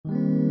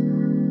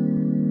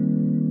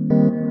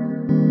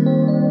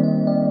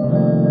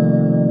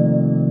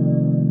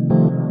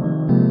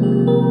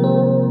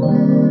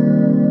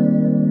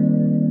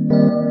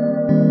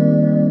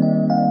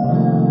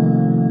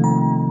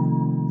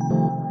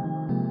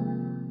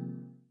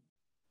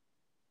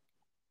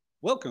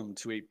Welcome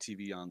to Ape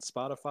TV on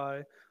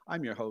Spotify.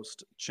 I'm your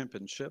host, Chimp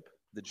and Chip,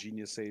 the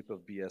genius ape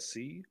of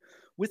BSC.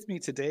 With me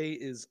today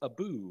is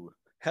Abu,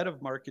 head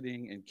of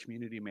marketing and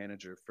community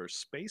manager for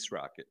Space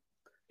Rocket.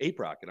 Ape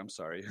Rocket, I'm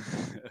sorry.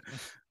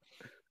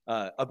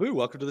 Abu,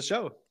 welcome to the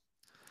show.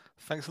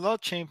 Thanks a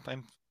lot, Chimp.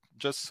 I'm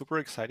just super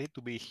excited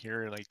to be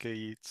here.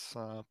 It's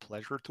a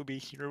pleasure to be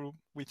here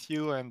with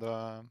you, and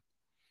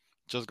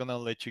just gonna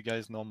let you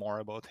guys know more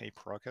about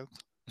Ape Rocket.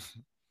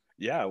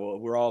 Yeah, well,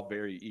 we're all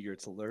very eager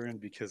to learn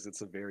because it's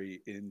a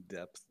very in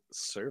depth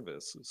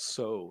service.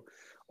 So,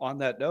 on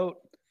that note,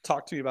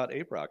 talk to me about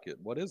Ape Rocket.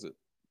 What is it?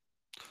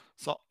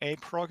 So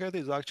Ape Rocket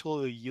is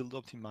actually a yield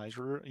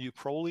optimizer. You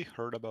probably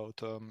heard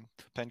about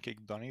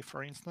Pancake Bunny,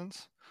 for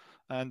instance.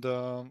 And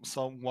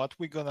so what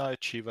we're gonna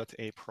achieve at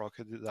Ape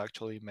Rocket is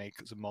actually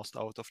make the most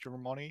out of your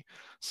money.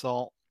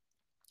 So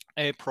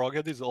Ape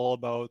Rocket is all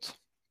about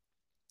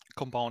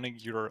compounding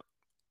your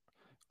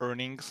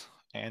earnings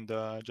and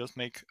just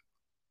make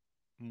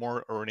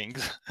more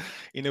earnings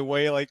in a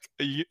way, like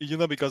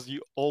because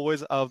you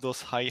always have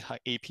those high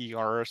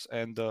APRs,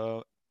 and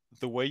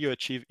the way you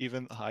achieve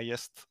even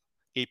highest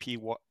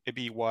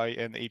APY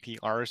and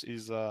APRs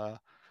is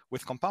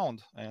with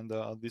compound, and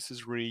this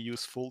is really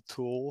useful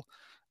tool.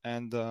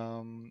 And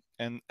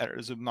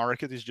as the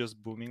market is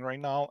just booming right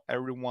now,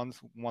 everyone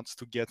wants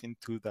to get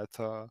into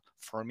that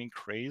farming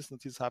craze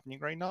that is happening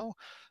right now.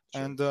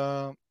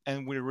 Sure.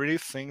 And we really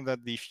think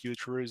that the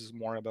future is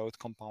more about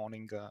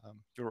compounding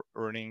your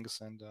earnings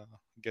and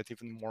get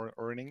even more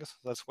earnings.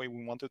 That's why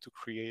we wanted to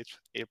create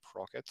Ape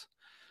Rocket,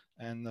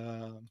 and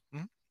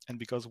and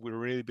because we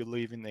really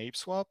believe in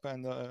ApeSwap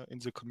and in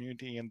the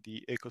community and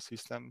the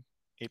ecosystem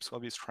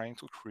ApeSwap is trying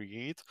to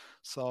create,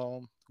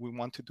 so we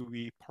wanted to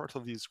be part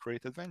of this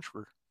great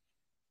adventure.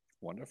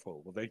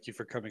 Wonderful. Well, thank you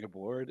for coming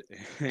aboard.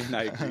 And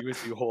I agree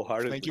with you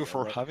wholeheartedly. Thank you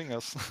for having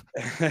us.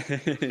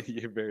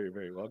 You're very,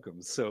 very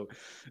welcome. So,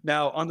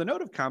 now on the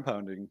note of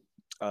compounding,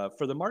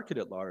 for the market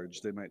at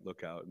large, they might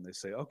look out and they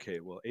say,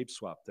 okay, well,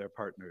 ApeSwap, they're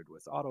partnered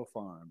with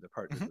AutoFarm, they're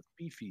partnered with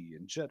Beefy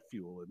and Jet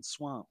Fuel and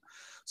Swamp.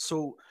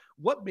 So,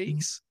 what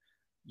makes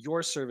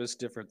your service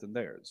different than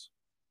theirs?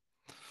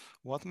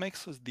 What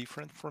makes us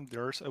different from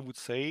theirs, I would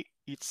say,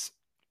 it's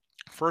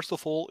first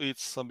of all,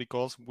 it's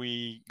because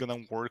we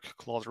gonna work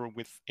closer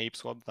with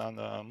ApeSwap than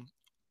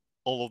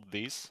all of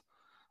this.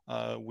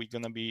 We're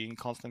gonna be in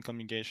constant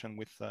communication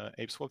with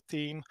ApeSwap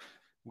team.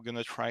 We're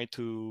gonna try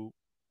to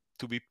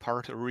be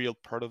a real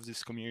part of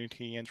this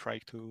community and try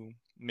to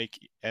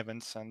make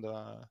events and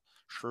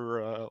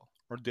share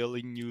our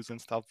daily news and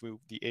stuff with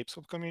the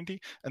ApeSwap community.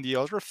 And the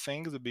other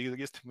thing, the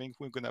biggest thing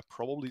we're gonna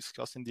probably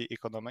discuss in the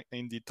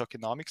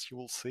tokenomics, you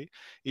will see,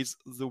 is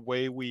the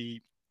way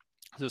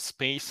the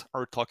space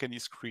our token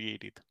is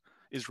created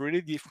is really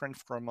different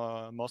from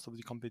most of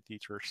the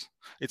competitors.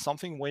 It's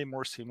something way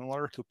more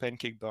similar to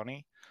Pancake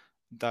Bunny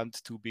than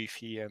to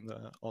Beefy and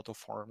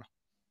Autofarm.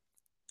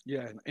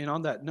 Yeah, and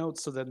on that note,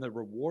 so then the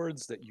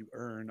rewards that you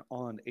earn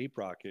on Ape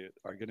Rocket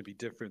are going to be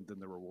different than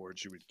the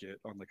rewards you would get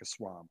on like a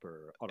Swamp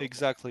or AutoFarm.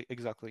 Exactly,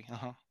 exactly.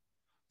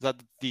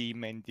 That's the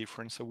main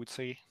difference, I would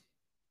say.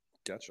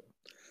 Gotcha.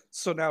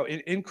 So now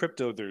in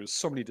crypto, there's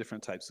so many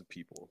different types of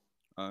people.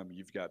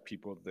 You've got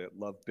people that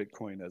love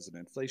Bitcoin as an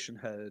inflation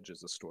hedge,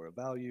 as a store of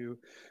value.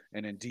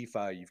 And in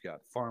DeFi, you've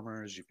got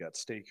farmers, you've got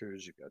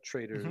stakers, you've got Mhm.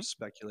 traders,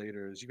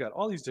 speculators, you've got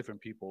all these different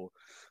people.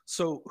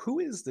 So who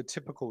is the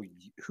typical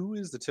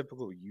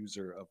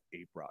user of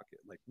Ape Rocket?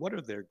 Like what are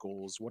their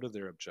goals? What are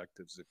their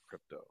objectives in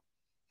crypto?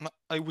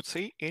 I would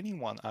say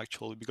anyone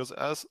actually, because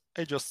as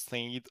I just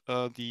said,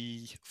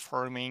 the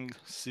farming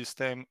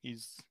system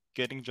is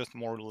getting just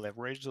more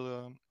leverage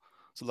the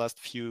last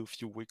few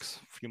weeks,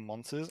 few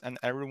months, and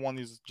everyone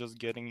is just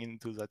getting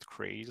into that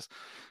craze.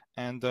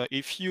 And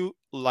if you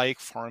like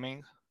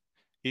farming,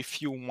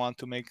 if you want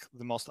to make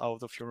the most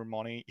out of your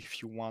money,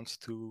 if you want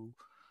to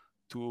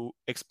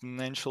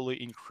exponentially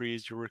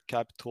increase your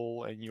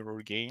capital and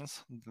your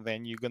gains,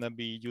 then you're gonna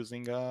be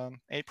using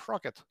Ape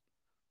Rocket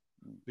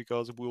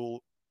because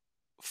we'll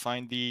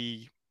find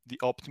the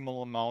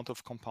optimal amount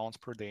of compounds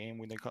per day, and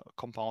when they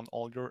compound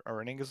all your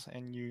earnings,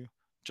 and you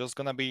just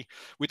gonna be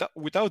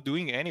without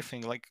doing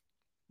anything. Like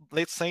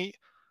let's say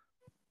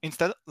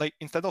instead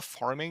of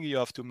farming, you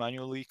have to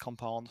manually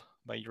compound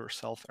by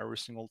yourself every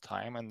single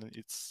time, and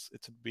it's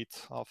a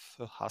bit of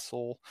a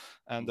hassle.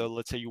 And Mm.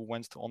 let's say you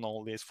went on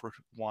all this for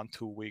 1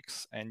 2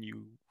 weeks, and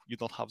you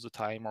don't have the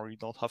time or you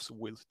don't have the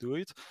will to do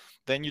it,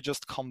 then you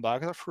just come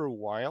back after a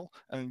while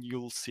and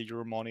you'll see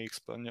your money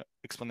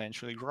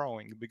exponentially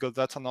growing, because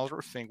that's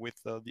another thing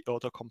with the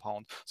auto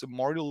compound. The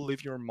more you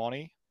leave your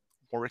money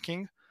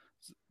working,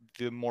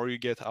 the more you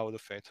get out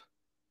of it.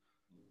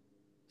 Yeah,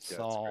 that's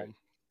So great.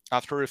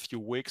 after a few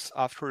weeks,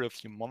 after a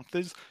few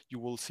months, you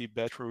will see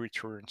better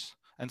returns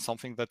and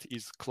something that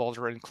is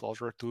closer and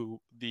closer to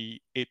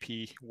the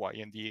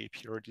APY and the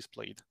APR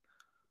displayed.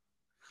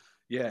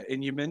 Yeah,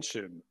 and you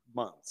mentioned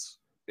months,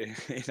 and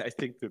I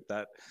think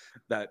that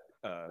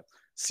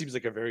seems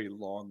like a very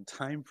long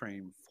time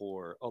frame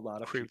for a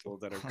lot of Crypto. people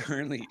that are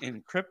currently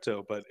in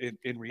crypto, but in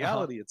Uh-huh.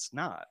 reality, it's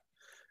not.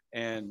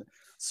 And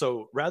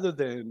so rather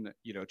than,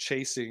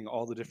 chasing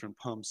all the different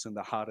pumps and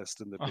the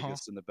hottest and the Uh-huh.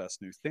 biggest and the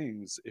best new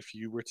things, if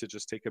you were to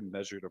just take a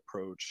measured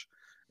approach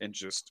and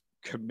just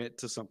commit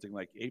to something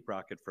like Ape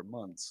Rocket for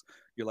months,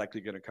 you're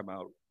likely going to come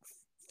out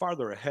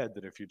farther ahead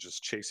than if you're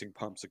just chasing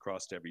pumps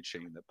across every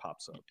chain that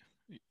pops up.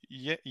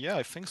 Yeah, yeah,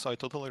 I think so. I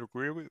totally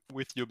agree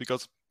with you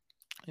because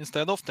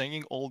instead of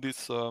taking all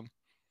this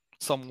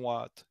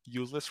somewhat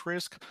useless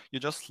risk, you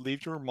just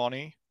leave your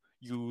money,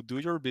 you do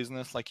your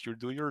business, like you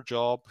do your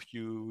job,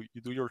 you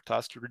do your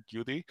task, your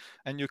duty,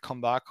 and you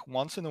come back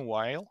once in a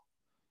while,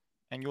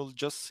 and you'll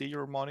just see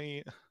your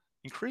money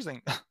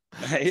increasing.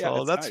 Yeah, So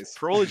it's that's nice.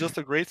 probably just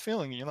a great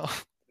feeling, you know.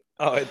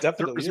 Oh, it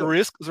definitely The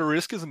is.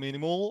 risk is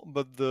minimal,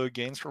 but the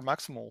gains are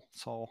maximal.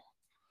 So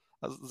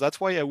that's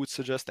why I would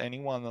suggest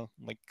anyone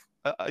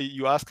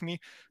you ask me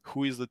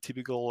who is the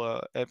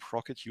typical App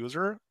Rocket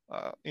user.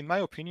 In my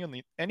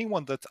opinion,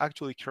 anyone that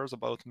actually cares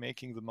about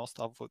making the most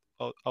out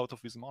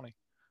of his money.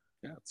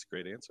 Yeah, it's a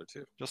great answer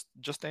too.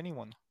 Just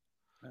anyone.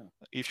 Yeah.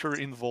 If you're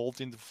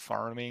involved in the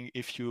farming,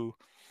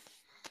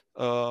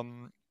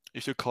 um,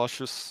 if you're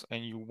cautious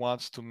and you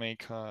want to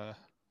make to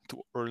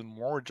earn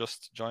more,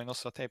 just join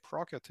us at Ape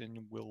Rocket,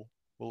 and we'll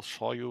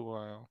show you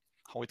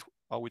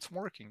how it's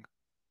working.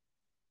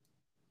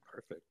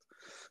 Perfect.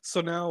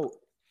 So now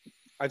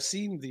I've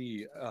seen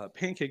the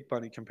Pancake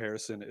Bunny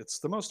comparison. It's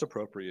the most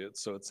appropriate,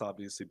 so it's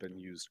obviously been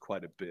used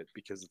quite a bit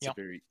because it's a Yeah.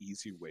 very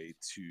easy way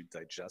to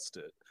digest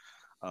it.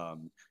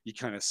 You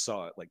kind of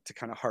saw it, like to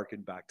kind of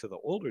harken back to the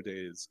older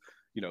days.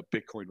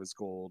 Bitcoin was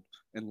gold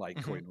and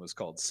Hmm. Litecoin was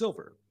called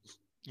silver,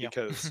 Yeah.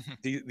 because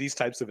these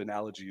types of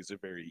analogies are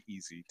very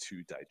easy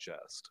to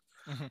digest.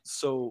 Hmm.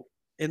 So,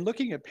 in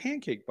looking at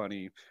Pancake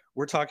Bunny,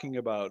 we're talking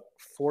about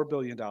 $4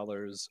 billion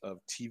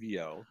of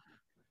TVL,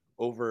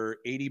 over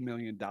 $80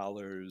 million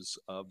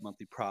of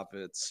monthly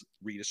profits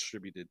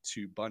redistributed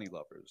to bunny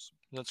lovers.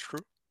 That's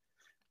true.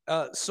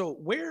 So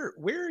where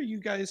are you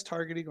guys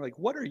targeting? Like,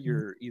 what are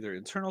your either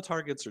internal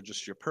targets or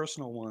just your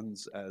personal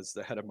ones as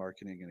the head of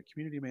marketing and a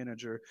community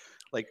manager?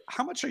 Like,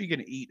 how much are you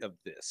going to eat of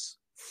this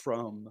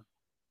from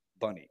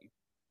Bunny?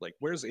 Like,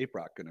 where's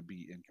ApeRock going to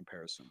be in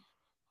comparison?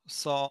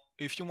 So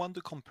if you want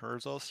to compare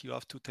those, you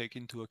have to take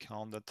into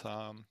account that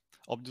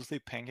obviously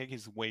Pancake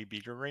is way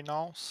bigger right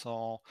now.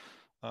 So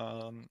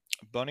um,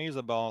 Bunny is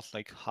about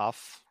like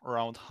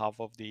around half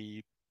of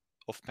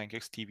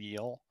Pancake's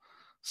TVL.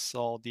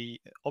 So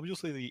the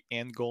obviously the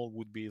end goal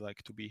would be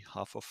like to be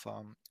half of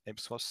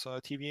Ipsos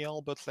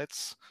TVL, but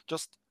let's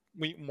just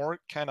we more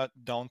kind of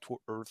down to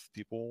earth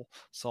people.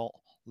 So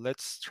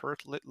let's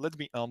start. Let's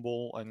be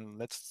humble and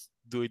let's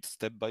do it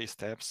step by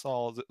step.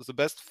 So the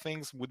best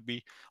things would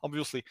be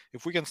obviously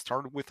if we can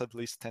start with at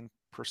least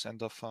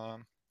 10% of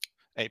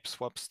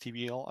ApeSwap's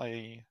TVL,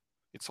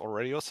 it's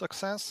already a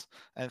success,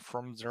 and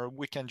from there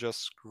we can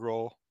just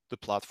grow the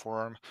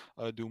platform,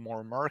 do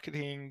more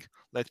marketing,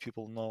 let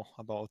people know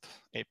about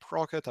Ape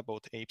Rocket,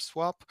 about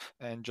ApeSwap,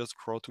 and just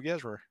grow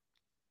together.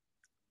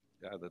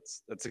 Yeah,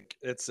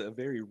 it's a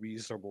very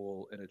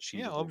reasonable and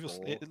Yeah, achievable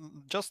obviously, goal.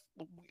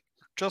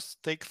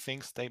 just take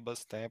things step by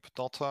step.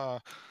 Don't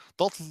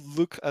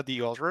look at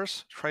the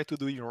others. Try to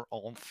do your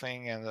own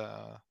thing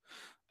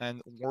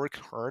and work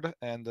hard.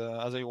 And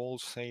as I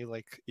always say,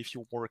 like if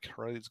you work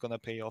hard, it's gonna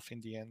pay off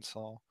in the end.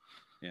 So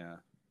Yeah,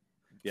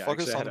 yeah.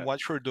 Actually, focus I had on a what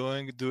you're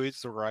doing, do it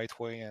the right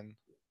way, and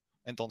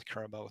don't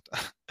care about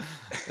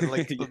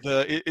like yeah,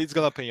 it's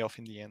gonna pay off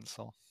in the end.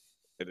 So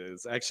it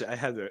is. Actually, I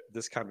had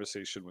this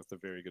conversation with a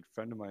very good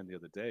friend of mine the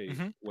other day,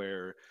 hmm.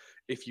 where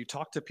if you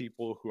talk to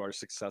people who are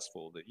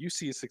successful, that you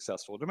see as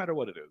successful, no matter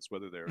what it is,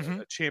 whether they're Hmm.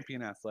 a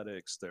champion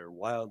athletics, they're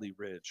wildly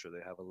rich, or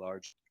they have a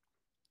large,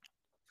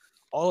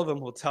 all of them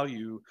will tell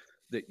you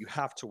that you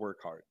have to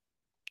work hard.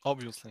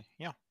 Obviously,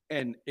 yeah.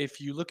 And if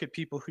you look at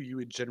people who you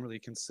would generally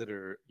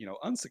consider,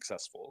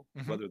 unsuccessful,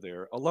 Hmm. whether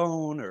they're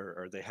alone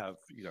or they have,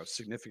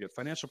 significant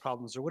financial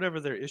problems or whatever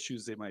their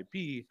issues they might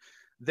be,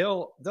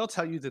 they'll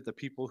tell you that the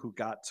people who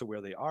got to where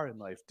they are in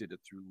life did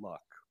it through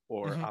luck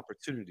or Hmm.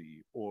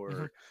 opportunity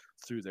Hmm. or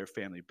through their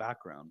family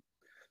background.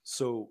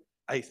 So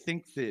I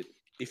think that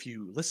if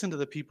you listen to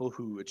the people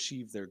who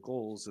achieve their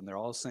goals and they're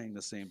all saying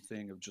the same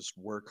thing of just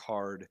work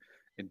hard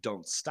and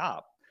don't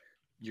stop,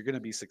 you're going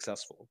to be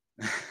successful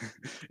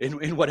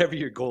in whatever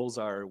your goals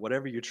are,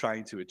 whatever you're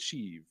trying to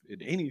achieve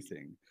in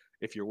anything.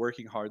 If you're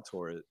working hard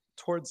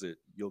towards it,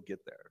 you'll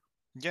get there.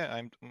 Yeah,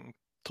 I'm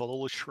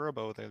totally sure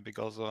about it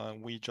because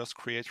we just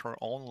create our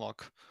own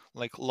luck.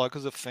 Like luck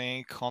is a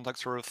thing,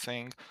 contacts are a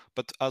thing,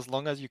 but as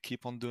long as you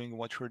keep on doing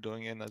what you're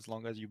doing and as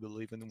long as you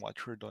believe in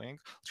what you're doing,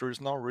 there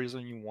is no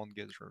reason you won't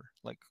get there.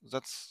 Like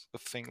that's a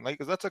thing. Like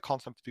that's a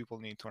concept people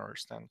need to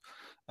understand.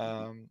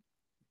 Mhm. Um,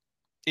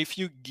 if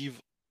you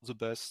give the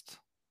best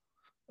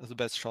the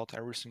best shot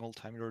every single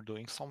time you're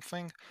doing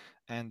something,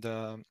 and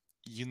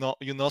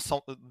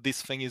some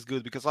this thing is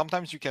good because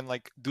sometimes you can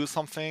like do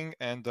something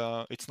and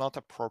it's not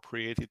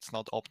appropriate, it's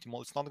not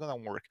optimal, it's not gonna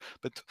work.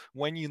 But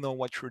when you know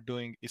what you're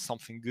doing is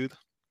something good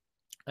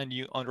and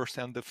you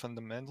understand the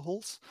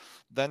fundamentals,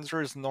 then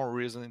there is no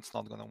reason it's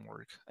not gonna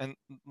work. And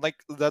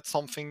like that's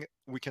something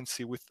we can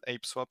see with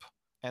ApeSwap.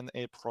 and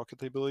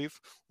ApeRocket, I believe.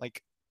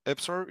 Like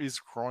ApeSwap is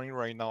growing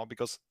right now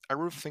because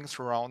everything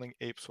surrounding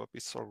ApeSwap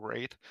is so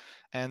great,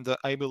 and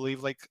I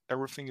believe like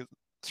everything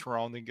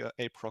surrounding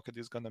ApeRocket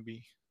is gonna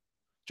be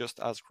just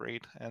as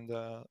great, and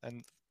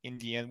in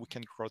the end we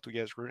can grow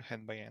together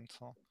hand by hand.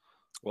 So.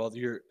 Well,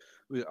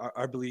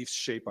 our beliefs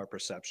shape our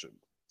perception.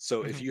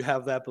 So if Mhm. you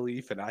have that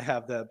belief and I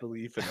have that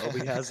belief and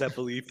Obi has that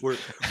belief, we're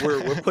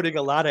putting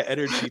a lot of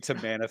energy to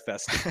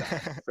manifesting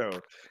that.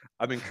 So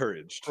I'm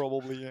encouraged.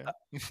 Probably, yeah.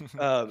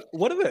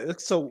 One of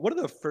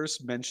the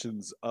first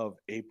mentions of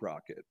Ape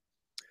Rocket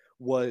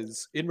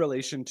was in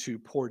relation to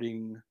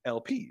porting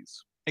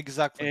LPs.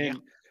 Exactly, yeah.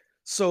 And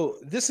so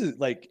this is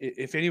like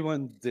if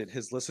anyone that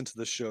has listened to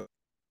the show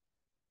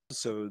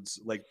episodes,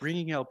 like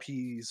bringing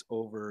LPs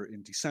over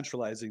and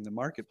decentralizing the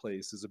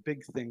marketplace is a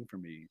big thing for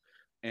me.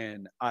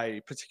 And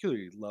I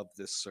particularly love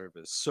this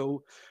service.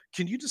 So,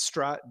 can you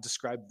describe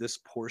this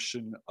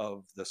portion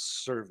of the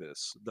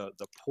service, the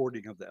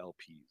porting of the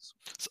LPs?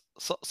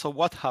 So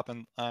what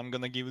happened? I'm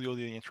gonna give you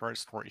the entire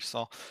story.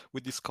 So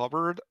we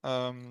discovered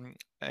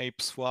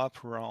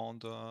ApeSwap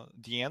around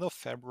the end of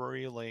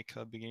February, like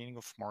beginning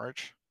of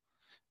March,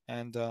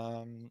 and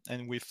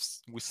we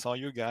saw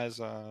you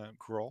guys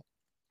grow,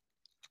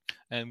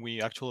 and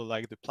we actually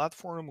like the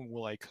platform.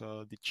 We like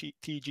the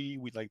TG.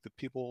 We like the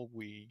people.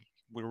 We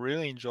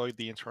really enjoyed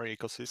the entire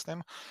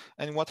ecosystem.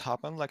 And what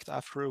happened? Like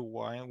after a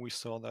while, we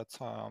saw that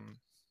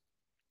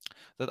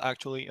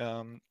actually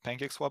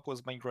PancakeSwap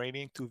was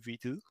migrating to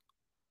V2,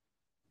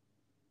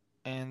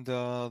 and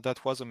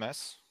that was a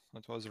mess.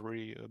 That was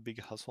really a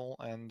big hassle,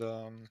 and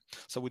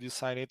so we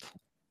decided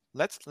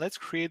let's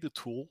create a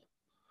tool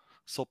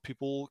so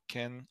people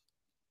can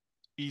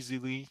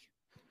easily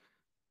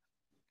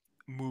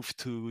move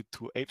to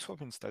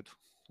ApeSwap instead.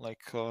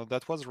 Like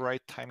that was the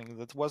right timing.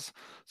 That was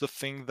the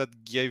thing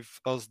that gave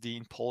us the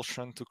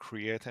impulsion to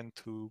create and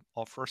to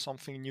offer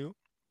something new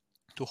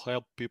to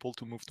help people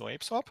to move to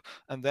ApeSwap,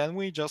 and then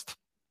we just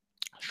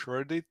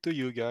shared it to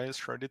you guys,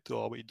 shared it to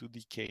Obi, to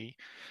DK,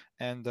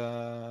 and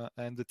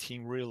the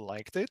team really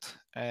liked it.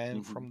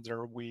 And Hmm. from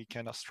there, we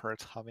kind of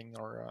start having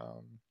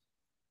our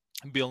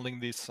building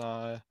this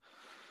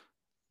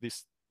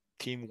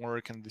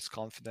teamwork and this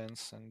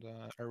confidence, and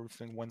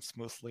everything went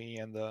smoothly.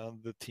 And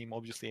the team,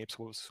 obviously, Apes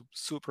was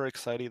super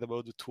excited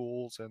about the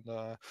tools, and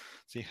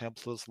they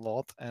helped us a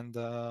lot. And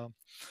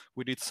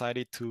we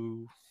decided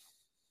to,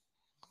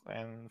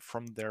 and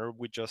from there,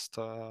 we just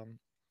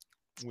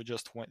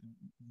went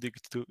dig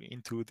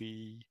into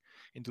the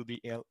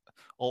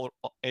all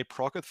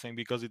ApeRocket thing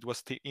because it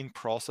was in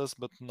process,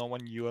 but no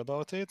one knew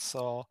about it.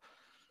 So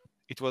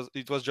it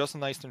was just a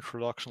nice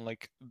introduction.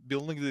 Like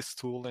building this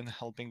tool and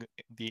helping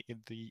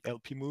the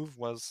LP move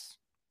was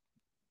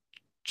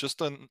just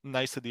a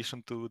nice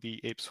addition to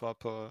the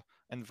ApeSwap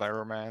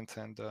environment,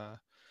 and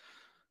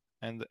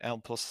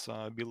help us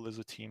build as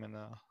a team and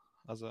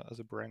as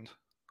a brand.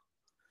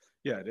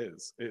 Yeah, it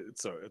is.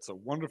 It's a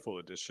wonderful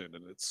addition,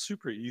 and it's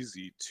super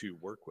easy to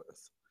work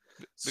with.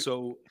 B-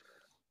 So,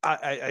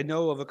 I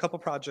know of a couple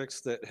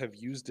projects that have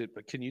used it,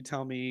 but can you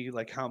tell me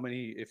like how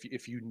many,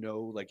 if you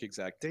know like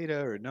exact data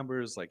or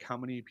numbers, like how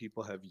many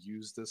people have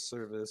used this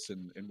service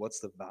and what's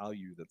the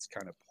value that's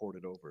kind of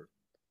ported over?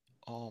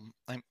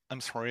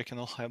 I'm sorry, I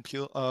cannot help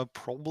you.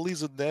 Probably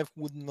the dev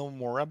would know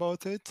more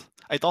about it.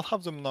 I don't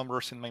have the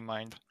numbers in my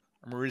mind.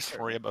 I'm really Fair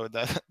sorry enough. about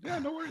that. Yeah,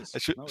 no I worries.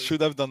 should No worries. should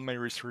have done my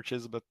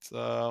researches, but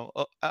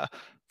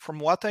from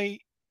what I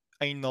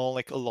know,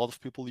 like a lot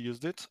of people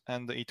used it,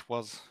 and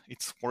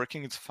it's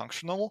working, it's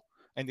functional,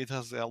 and it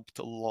has helped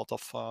a lot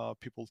of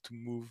people to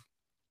move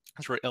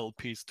their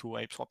LPs to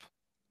ApeSwap.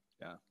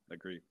 Yeah,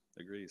 agree.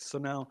 Agree. So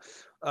now,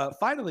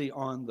 finally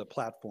on the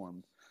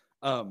platform,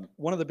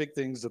 one of the big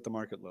things that the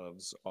market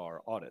loves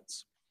are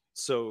audits.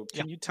 So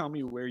Yeah. can you tell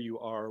me where you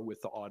are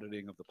with the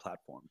auditing of the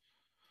platform?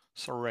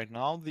 So right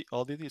now the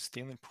audit is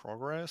still in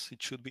progress.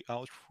 It should be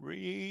out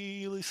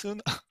really soon.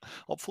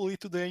 Hopefully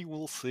today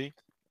we'll see.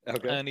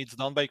 Okay. And it's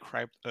done by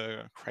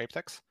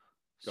Cryptex.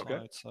 So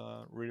Okay. it's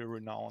a really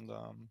renowned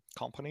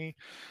company.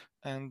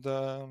 And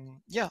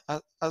yeah,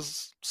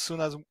 as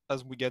soon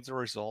as we get the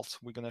results,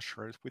 we're gonna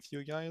share it with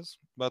you guys.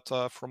 But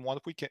from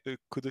what we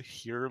could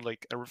hear,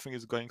 like everything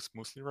is going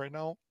smoothly right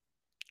now,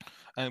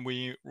 and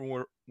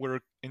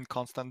we're in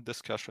constant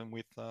discussion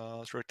with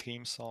their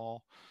team,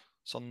 so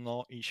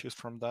no issues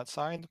from that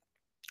side.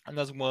 And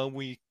as well,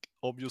 we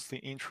obviously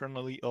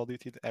internally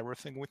audited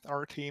everything with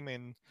our team,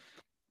 and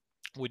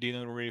we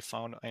didn't really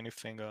found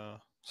anything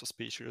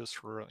suspicious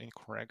or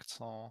incorrect.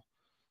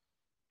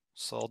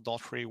 So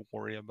don't really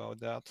worry about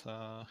that.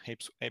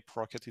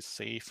 ApeRocket is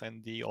safe,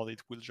 and the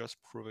audit will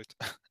just prove it.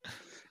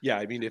 Yeah,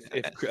 I mean, if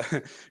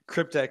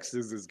Cryptex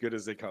is as good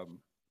as they come,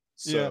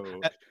 Yeah,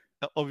 so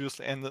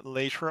obviously, and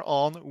later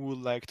on, we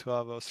would like to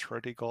have a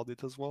strategic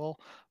audit as well,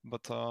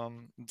 but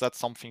that's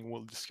something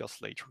we'll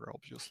discuss later,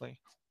 obviously,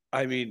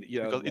 I mean,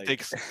 because it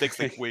like, takes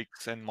like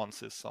weeks and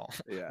months, so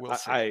yeah, we'll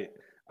see.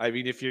 I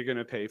mean, if you're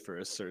gonna pay for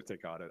a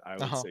Certic audit, I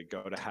would Uh-huh. say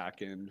go to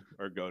Hacken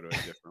or go to a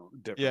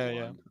different Yeah,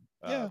 yeah, one.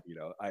 yeah. You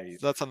know, I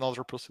That's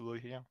another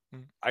possibility. Yeah.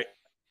 Mm. I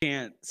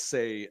can't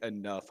say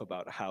enough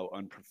about how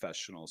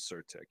unprofessional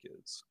Certec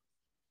is.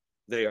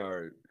 They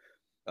are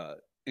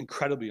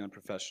incredibly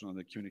unprofessional in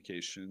the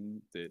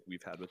communication that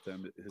we've had with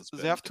them. It has They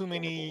been have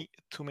deplorable.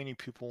 too many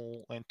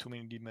people and too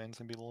many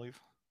demands, I believe.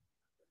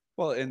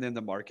 Well, and then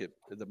the market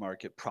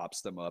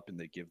props them up and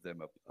they give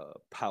them a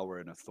power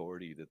and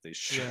authority that they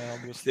should Yeah,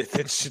 obviously.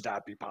 that should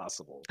not be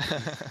possible.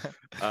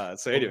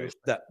 So anyway,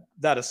 Obviously.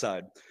 that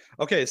aside,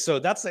 okay, so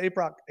that's the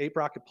Ape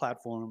Rocket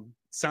platform.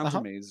 Sounds Uh-huh.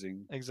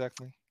 amazing.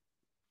 Exactly.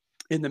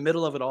 In the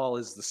middle of it all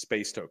is the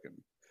space token.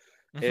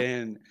 Hmm.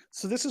 And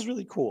so this is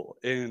really cool.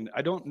 And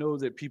I don't know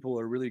that people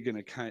are really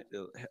going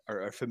to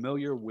are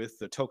familiar with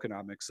the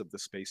tokenomics of the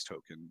space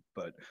token,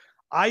 but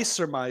I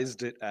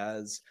surmised it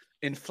as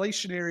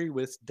inflationary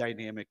with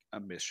dynamic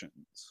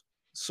emissions.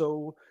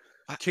 So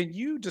I, can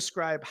you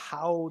describe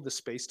how the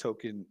space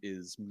token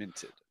is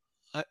minted?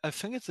 I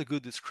think it's a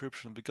good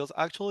description because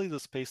actually the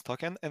space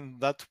token, and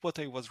that's what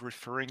I was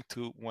referring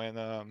to when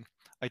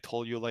I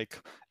told you like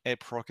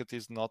Ape Rocket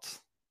is not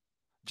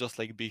just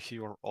like Beefy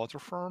or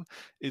Otterform.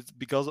 It's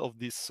because of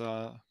this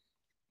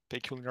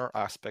peculiar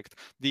aspect.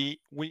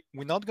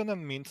 We're not gonna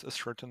mint a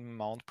certain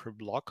amount per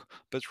block,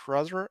 but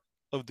rather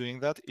of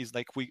doing that is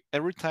like we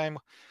every time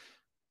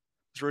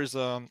there is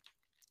a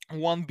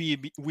one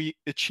BNB, we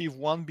achieve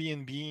one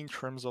BNB in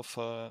terms of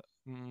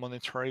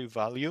monetary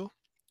value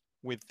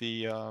with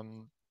the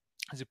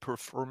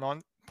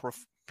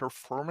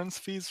performance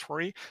fees.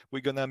 Sorry,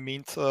 we're gonna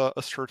mint a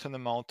certain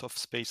amount of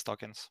space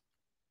tokens.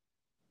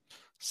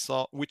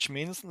 So, which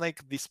means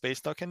like the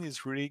space token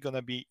is really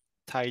gonna be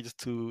tied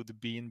to the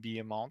BNB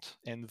amount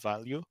and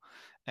value,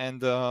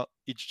 and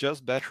it's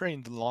just better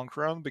in the long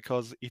run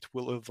because it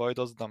will avoid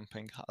us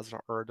dumping as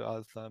hard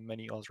as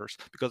many others.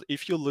 Because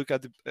if you look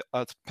at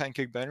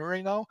Pancake Bunny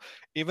right now,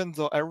 even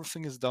though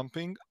everything is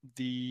dumping,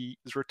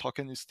 their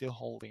token is still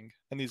holding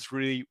and it's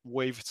really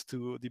waved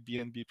to the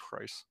BNB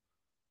price.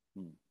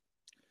 Hmm.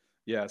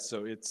 Yeah,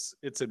 so it's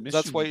That's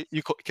emissions. why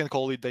you can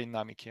call it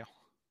dynamic, yeah.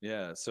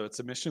 Yeah, so its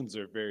emissions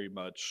are very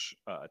much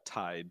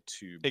tied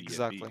to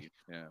Exactly. BNB.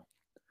 Yeah.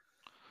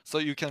 So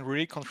you can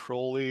really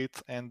control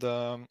it, and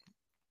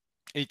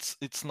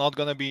it's not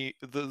gonna be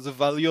the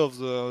value of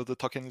the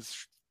token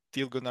is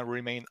still gonna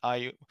remain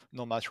high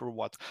no matter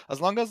what. As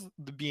long as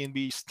the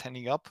BNB is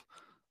standing up,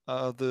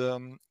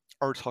 the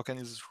our token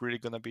is really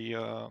gonna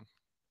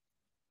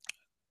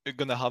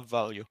have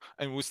value,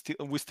 and we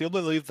still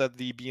believe that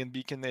the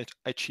BNB can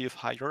achieve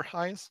higher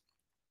highs.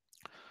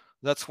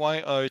 That's why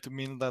it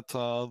means that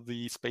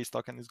the space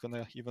token is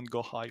gonna even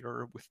go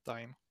higher with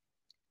time.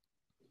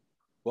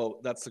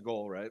 Well, that's the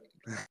goal, right?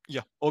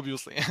 Yeah,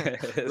 obviously,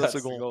 that's a That's the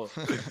goal. goal.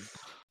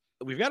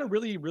 We've got a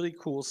really, really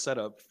cool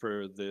setup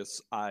for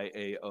this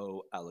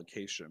IAO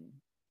allocation.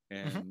 Hmm.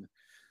 And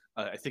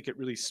I think it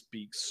really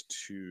speaks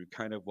to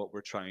kind of what we're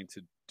trying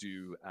to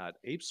do at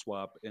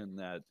ApeSwap in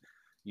that,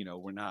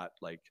 we're not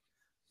like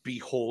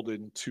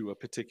beholden to a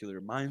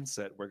particular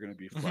mindset. We're going to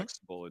be Hmm.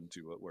 flexible and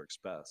do what works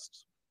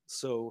best.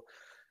 So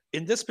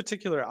in this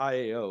particular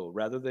IAO,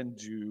 rather than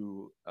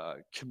do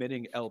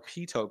committing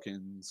LP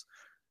tokens,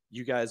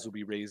 you guys will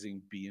be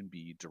raising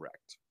BNB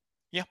direct.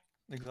 Yeah,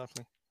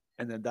 exactly.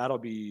 And then that'll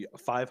be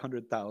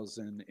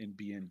 500,000 in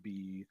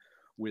BNB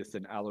with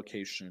an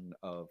allocation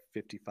of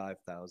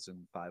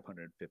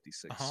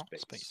 55,556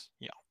 space. Space.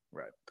 Yeah.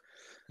 Right.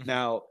 Hmm.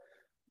 Now,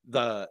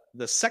 the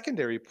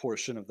secondary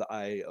portion of the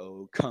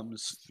IAO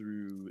comes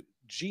through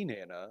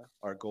GNANA,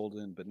 our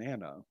golden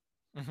banana,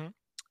 Hmm.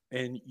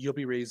 and you'll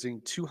be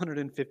raising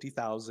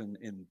 250,000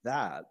 in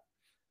that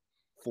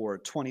for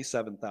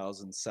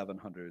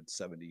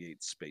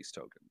 27,778 space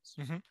tokens.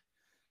 Hmm.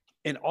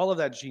 And all of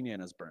that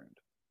GNANA is burned.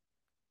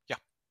 Yeah.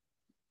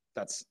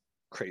 That's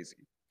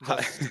crazy.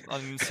 That's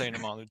an insane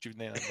amount of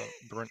Juvenile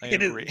burn. I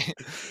It is, agree.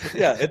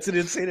 yeah, it's an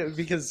insane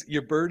because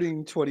you're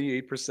burning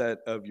 28%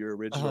 of your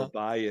original Uh-huh.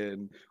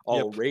 buy-in Yep.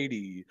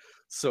 already.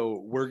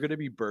 So we're going to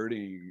be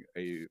burning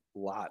a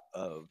lot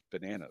of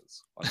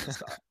bananas on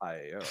this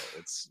IAO.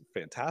 It's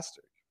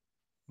fantastic.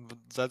 But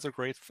that's a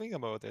great thing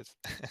about it.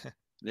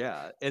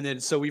 Yeah, and then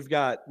so we've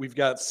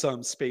got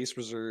some space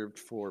reserved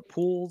for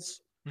pools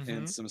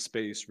and Hmm. some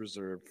space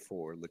reserved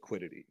for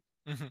liquidity.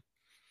 Hmm.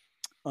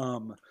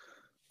 Um,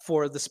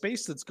 for the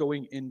space that's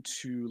going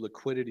into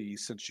liquidity,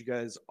 since you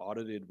guys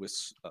audited with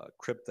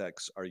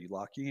Cryptex, are you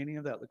locking any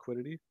of that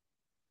liquidity?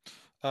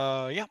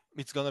 Yeah,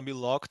 it's gonna be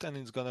locked and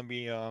it's gonna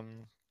be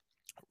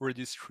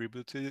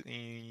redistributed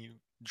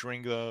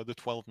during the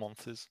 12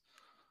 months.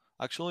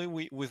 Actually,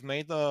 we've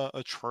made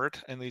a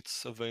chart and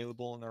it's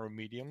available on our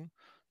Medium.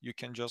 You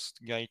can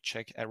just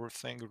check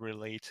everything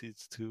related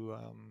to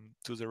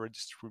the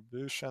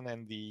redistribution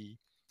and the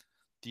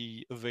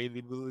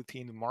availability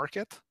in the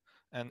market,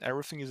 and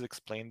everything is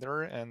explained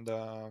there, and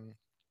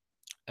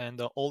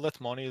all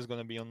that money is going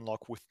to be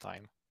unlocked with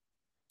time.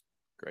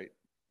 Great.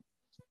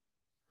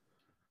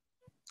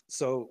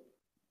 So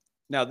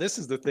now this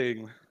is the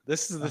thing.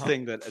 This is the Uh-huh.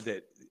 thing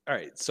that all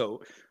right.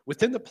 So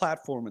within the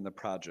platform and the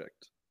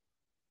project,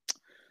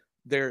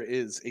 there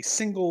is a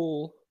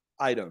single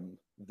item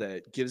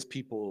that gives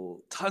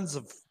people tons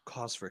of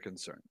cause for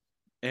concern.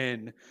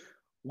 And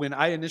when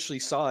I initially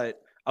saw it,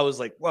 I was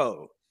like,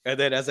 "Whoa!" And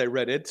then as I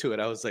read into it,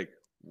 I was like,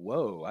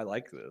 "Whoa, I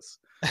like this."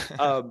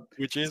 Um,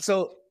 Which is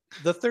so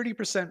the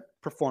 30%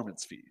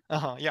 performance fee.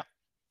 yeah.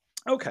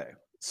 Okay,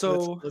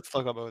 Let's so let's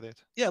talk about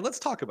it. yeah, let's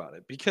talk about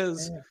it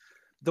because Yeah.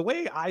 the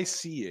way I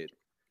see it,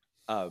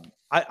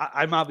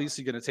 I'm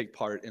obviously going to take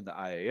part in the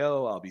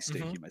IAO. I'll be Hmm.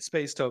 staking my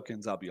space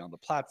tokens. I'll be on the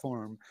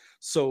platform.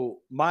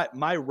 So my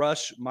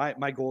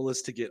goal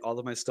is to get all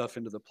of my stuff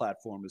into the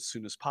platform as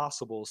soon as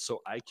possible,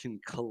 so I can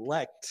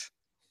collect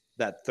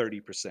that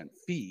 30%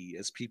 fee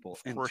as people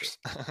Of enter. course.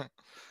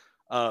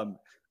 Um,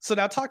 so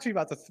now talk to me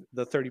about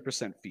the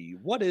 30% fee.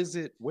 What is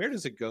it? Where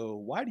does it go?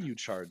 Why do you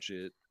charge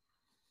it?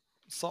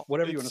 So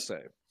Whatever you want to it's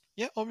say.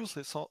 yeah,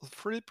 obviously. So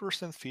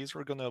 30% fees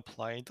are gonna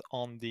apply it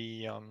on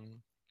the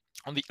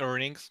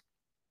earnings.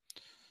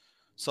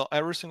 So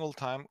every single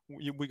time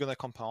we're gonna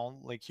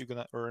compound, like you're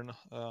gonna earn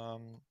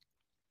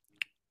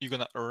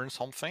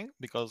something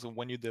because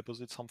when you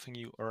deposit something,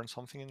 you earn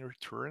something in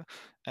return,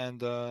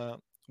 and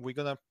we're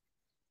gonna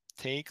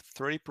take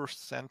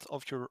 30%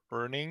 of your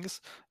earnings,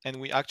 and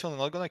we actually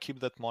not gonna keep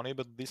that money,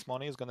 but this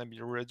money is gonna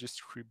be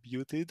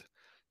redistributed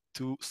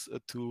to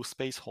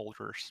space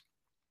holders.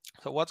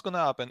 So what's gonna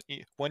happen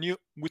when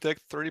we take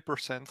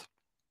 30%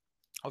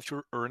 of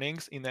your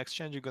earnings in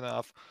exchange? You're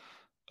gonna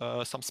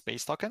have some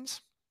space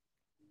tokens,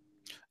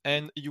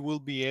 and you will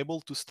be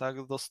able to stack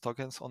those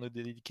tokens on a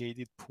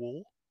dedicated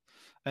pool.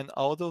 And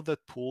out of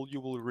that pool, you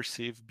will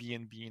receive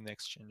BNB in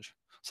exchange.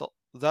 So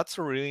that's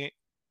a really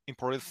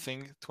important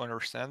thing to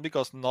understand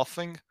because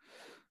nothing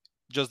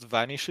just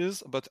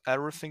vanishes, but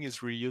everything is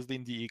reused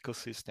in the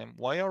ecosystem.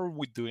 Why are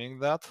we doing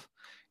that?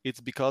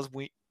 It's because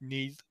we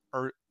need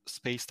our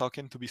space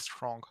token to be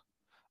strong.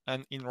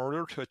 And in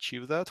order to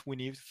achieve that, we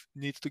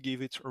need to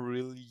give it a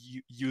real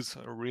use,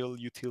 a real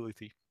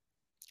utility.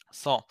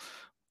 So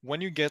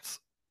when you get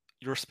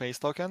your space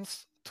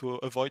tokens, to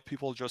avoid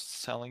people just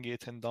selling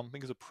it and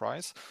dumping the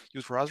price,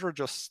 you'd rather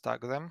just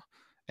stack them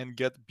and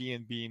get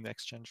BNB in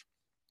exchange.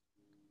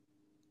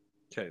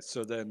 Okay,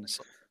 so then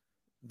So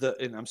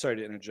and I'm sorry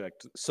to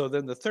interject. So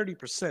then the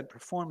 30%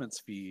 performance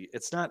fee,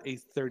 it's not a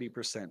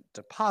 30%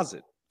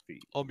 deposit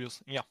fee,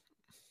 obviously, yeah,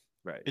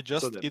 right? it So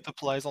just then it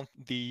applies on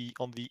the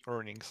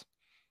earnings.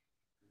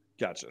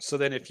 gotcha. So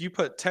then if you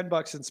put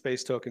 $10 in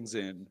space tokens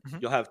in,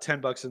 Mhm. you'll have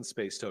 $10 in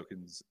space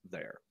tokens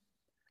there.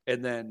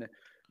 And then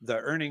the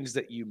earnings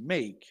that you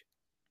make,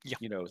 Yeah.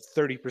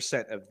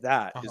 30% of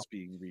that Uh-huh. is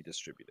being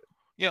redistributed.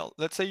 Yeah,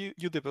 let's say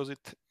you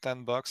deposit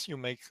 $10, you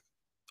make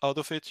out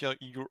of it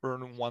you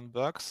earn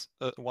 $1.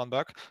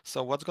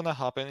 So what's gonna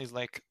happen is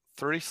like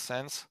 30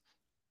 cents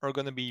are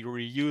going to be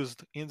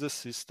reused in the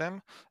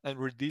system and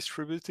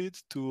redistributed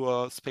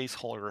to space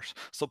holders.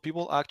 So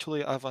people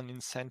actually have an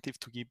incentive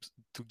to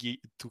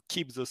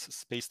keep this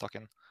space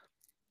token.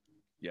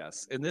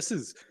 Yes. And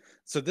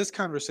this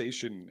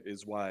conversation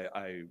is why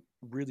I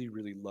really,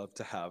 really love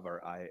to have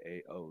our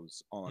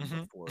IAOs on Hmm.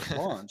 before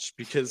launch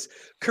because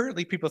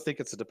currently people think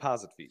it's a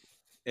deposit fee.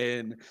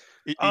 And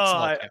oh, It's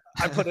not yet.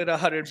 I put in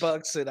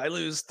 $100 and I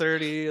lose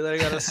 30, and then I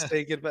gotta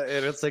stake it. But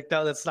and it's like,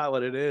 no, that's not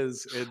what it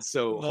is. And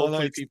so No,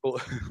 hopefully it's people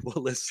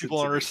will listen people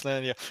to this.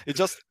 understand. Yeah, it's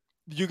just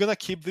you're gonna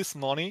keep this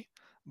money,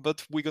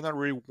 but we're gonna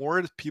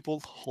reward people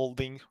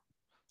holding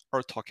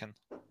our token.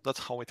 That's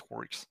how it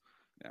works.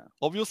 Yeah.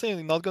 Obviously,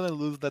 you're not gonna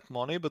lose that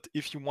money, but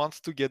if you want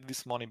to get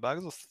this money back,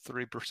 the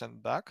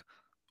 3% back,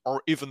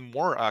 or even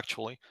more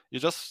actually, you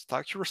just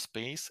stack your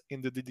space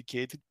in the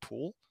dedicated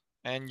pool,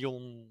 and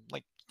you'll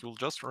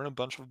just earn a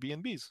bunch of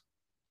BNBs.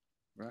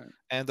 Right.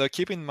 And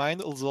keep in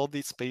mind, although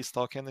the space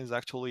token is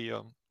actually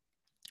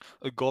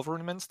a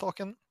government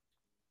token,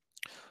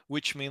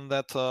 which means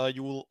that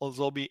you will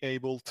also be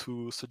able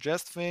to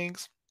suggest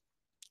things,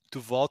 to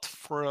vote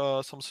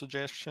for some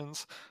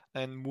suggestions,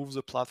 and move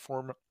the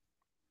platform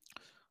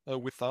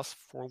with us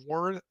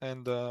forward,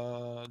 and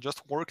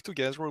just work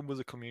together with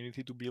the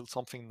community to build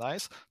something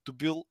nice, to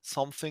build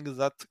something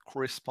that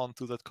correspond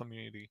to that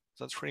community.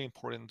 That's really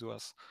important to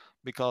us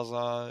because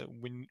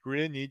we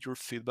really need your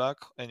feedback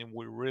and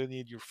we really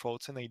need your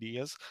thoughts and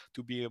ideas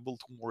to be able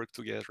to work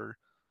together.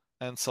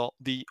 And so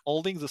the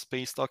holding the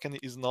space token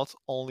is not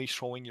only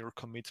showing your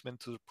commitment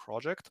to the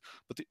project,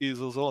 but it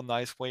is also a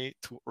nice way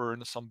to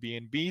earn some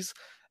BNBs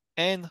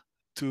and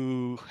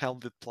to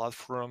help the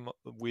platform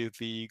with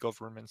the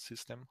government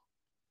system.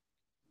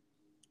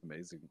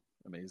 Amazing.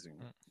 Amazing.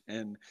 Mm.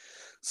 And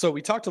so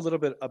we talked a little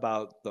bit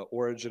about the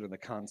origin and the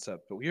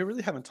concept, but we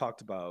really haven't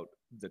talked about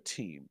the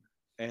team.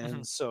 Mhm.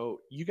 And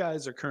so you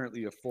guys are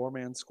currently a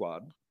four-man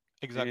squad.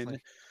 And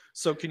Exactly.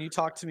 so can you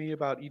talk to me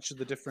about each of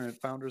the different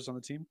founders on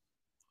the team?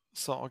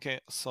 So okay,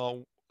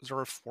 so there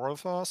are four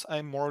of us.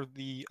 I'm more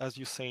the, as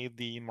you say,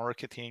 the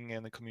marketing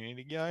and the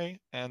community guy,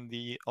 and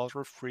the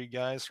other three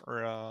guys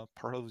are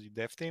part of the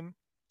dev team.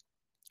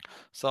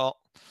 So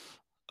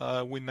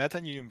we met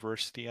at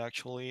university.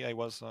 Actually, I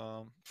was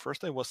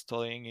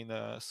studying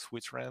in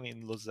Switzerland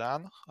in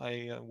Lausanne.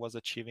 I was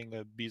achieving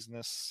a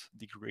business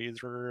degree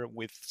there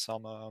with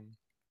some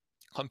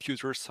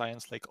computer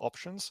science like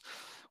options.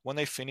 When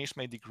I finished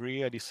my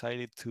degree, I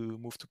decided to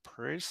move to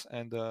Paris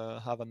and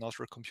have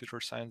another computer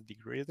science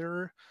degree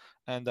there.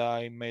 And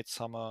I met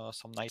some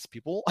nice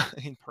people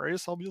in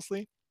Paris,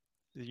 obviously,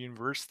 the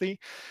university,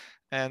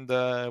 and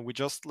we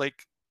just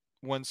like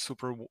went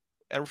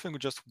everything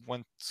just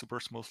went super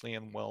smoothly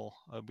and well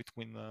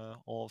between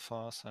all of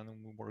us, and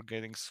we were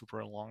getting super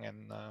along,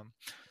 and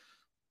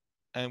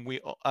we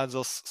had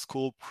those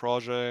school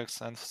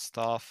projects and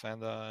stuff,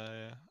 and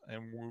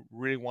we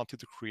really wanted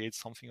to create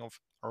something of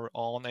our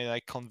own, and I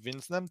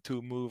convinced them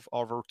to move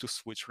over to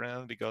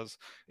Switzerland because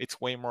it's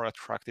way more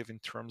attractive in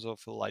terms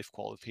of life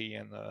quality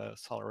and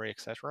salary,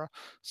 etc.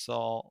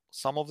 So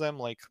some of them,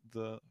 like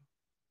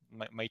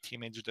my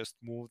teammates, just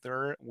moved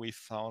there. We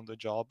found a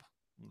job,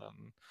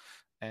 um,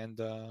 and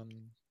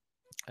um,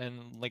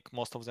 and like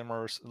most of them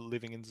are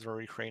living in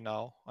Zurich right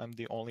now. I'm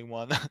the only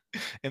one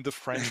in the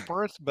French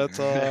part, but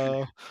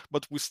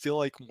we still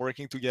like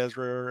working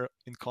together,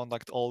 in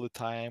contact all the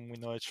time. We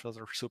know each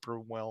other super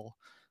well,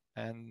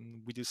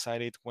 and we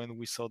decided when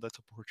we saw that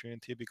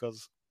opportunity,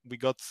 because we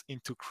got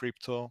into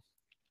crypto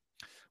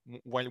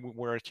while we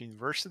were at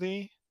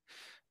university,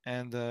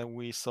 and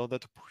we saw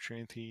that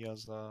opportunity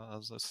as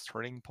a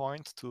starting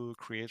point to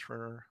create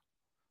our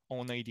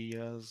own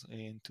ideas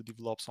and to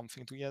develop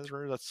something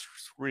together. That's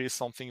really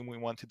something we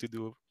wanted to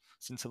do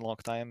since a long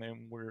time,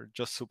 and we're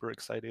just super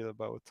excited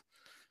about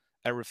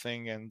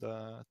everything and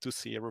to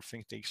see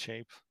everything take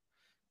shape.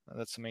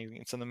 That's amazing.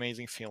 It's an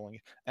amazing feeling.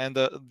 And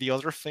the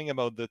other thing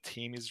about the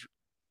team is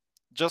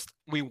just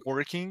we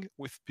working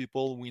with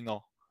people we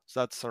know.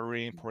 So that's a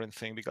really important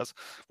thing, because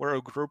we're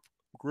a group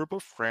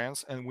of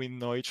friends and we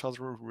know each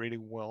other really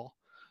well,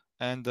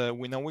 and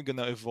we know we're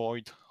gonna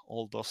avoid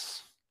all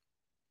those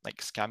like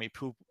scammy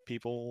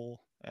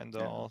people and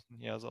Yeah,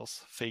 yeah,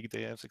 those fake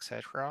devs,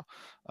 etc.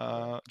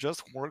 right.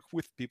 Just work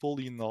with people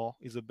you know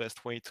is the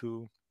best way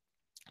to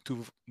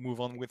move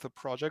on with a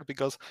project,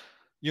 because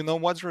you know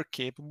what you're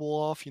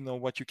capable of, you know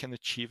what you can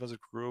achieve as a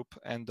group,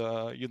 and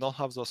you don't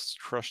have those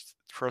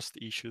trust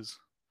issues,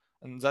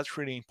 and that's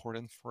really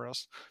important for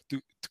us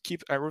to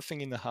keep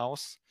everything in the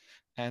house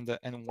and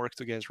work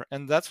together,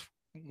 and that's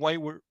why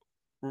we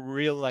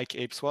really like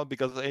ApeSwap,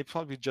 because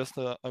ApeSwap is just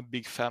a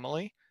big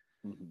family,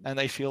 Hmm. and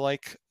I feel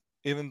like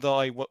even though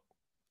I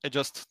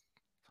just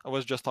I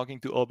was just talking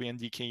to Obi and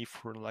DK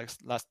for like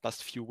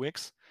last few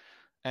weeks,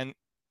 and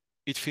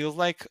it feels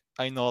like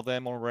I know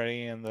them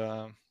already, and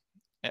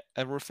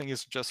everything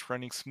is just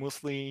running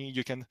smoothly.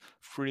 You can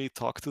freely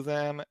talk to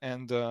them,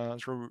 and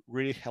they're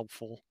really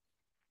helpful.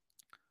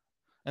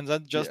 And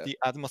that's just Yeah. the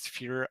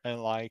atmosphere I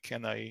like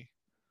and I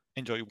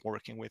enjoy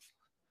working with.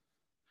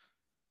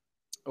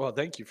 Well,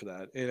 thank you for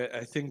that. And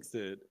I think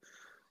that,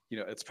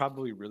 it's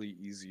probably really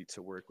easy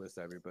to work with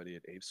everybody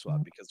at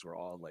ApeSwap because we're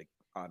all like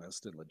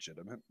honest and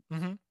legitimate.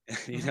 Mm-hmm.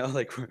 You Mm-hmm. know,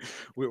 like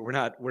we're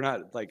not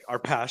like our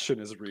passion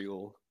is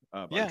real,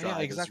 our Yeah,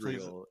 drive is exactly.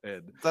 real,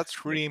 and That's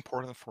like really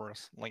important for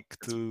us. Like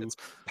it's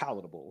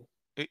palatable.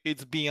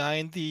 it's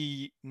behind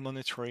the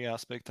monetary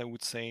aspect, I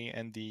would say,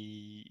 and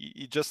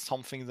it's just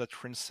something that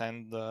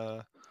transcend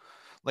the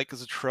like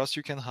the trust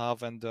you can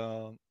have, and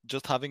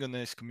just having a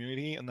nice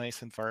community, a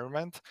nice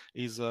environment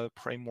is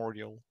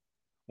primordial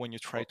when you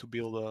try Oh, to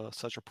build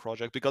such a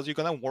project, because you're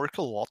gonna work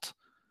a lot,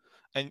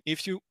 and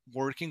if you're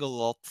working a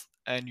lot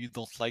and you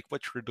don't like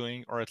what you're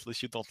doing, or at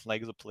least you don't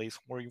like the place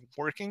where you're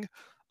working,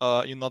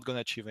 you're not gonna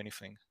achieve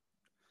anything.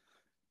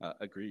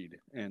 agreed.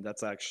 And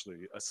that's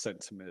actually a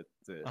sentiment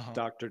that Uh-huh.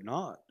 Dr.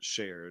 Knott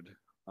shared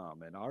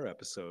in our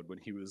episode when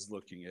he was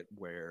looking at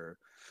where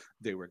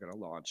they were going to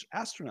launch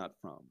Astronaut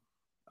from.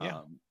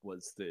 Yeah,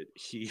 Was that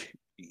he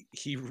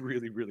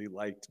really really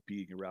liked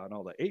being around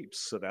all the apes,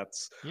 so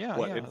that's yeah, what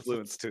yeah. That's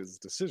influenced his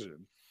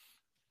decision.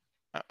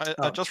 I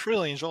Um, just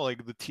really enjoy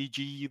like the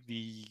TG,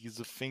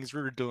 the things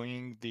we're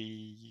doing,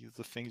 the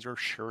things you're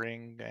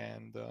sharing,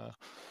 and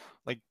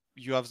like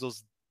you have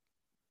those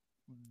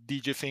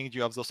DJ things,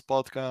 you have those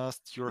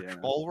podcasts. You're yeah,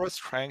 always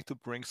trying to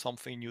bring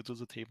something new to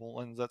the table,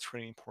 and that's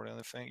really important.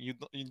 I think you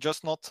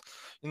just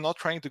you're not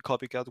trying to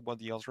copycat what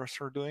the others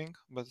are doing,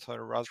 but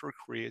rather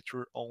create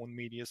your own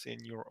medias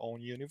in your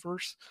own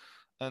universe,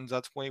 and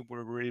that's why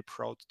we're really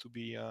proud to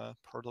be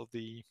part of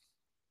the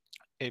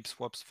Ape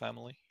Swaps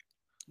family.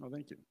 well,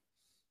 thank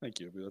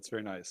you, that's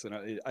very nice, and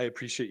I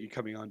appreciate you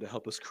coming on to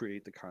help us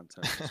create the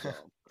content as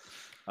well.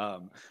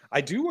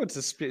 I do want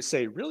to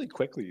say really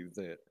quickly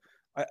that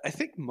I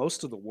think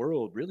most of the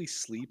world really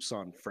sleeps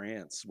on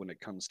France when it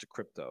comes to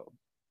crypto.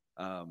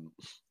 Um,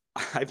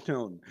 I've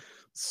known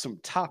some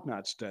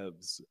top-notch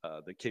devs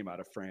that came out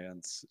of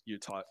France. You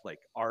talk like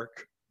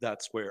Arc.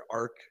 That's where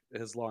Arc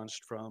has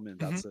launched from, and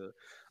Hmm. that's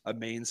a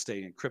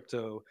mainstay in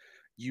crypto.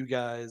 You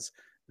guys,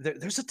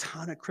 there's a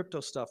ton of crypto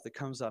stuff that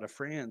comes out of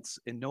France,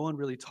 and no one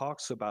really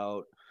talks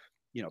about,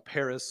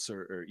 Paris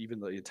or even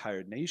the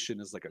entire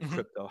nation is like a Hmm.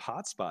 crypto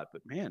hotspot.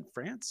 But man,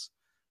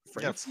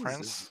 Yeah,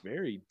 France is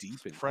very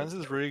deep in France crypto.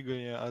 is really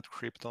good, yeah, at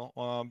crypto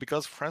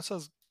because France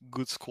has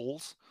good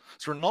schools.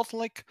 So they're not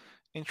like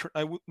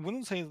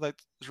wouldn't say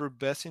that they're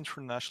best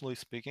internationally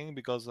speaking,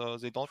 because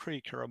they don't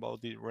really care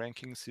about the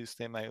ranking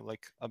system. I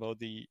like about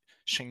the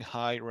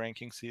Shanghai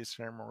ranking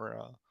system,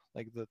 or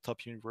like the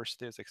top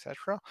universities,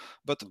 etc.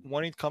 But Mhm.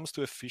 when it comes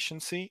to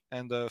efficiency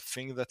and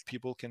things that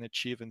people can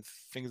achieve and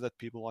things that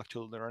people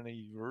actually learn at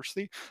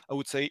university, I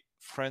would say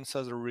France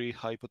has a really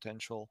high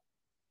potential.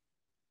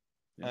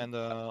 Yeah. And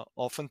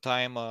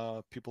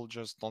oftentimes people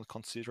just don't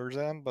consider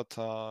them. But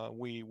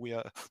we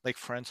like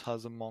France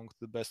has among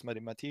the best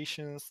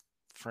mathematicians.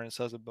 France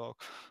has about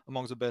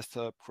among the best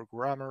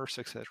programmers,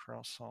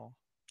 etc. So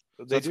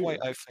They that's why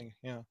do. I think,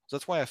 yeah,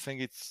 that's why I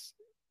think it's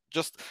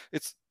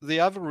they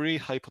have a really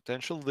high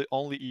potential. The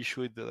only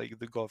issue is like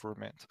the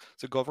government.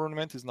 The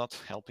government is not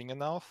helping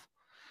enough.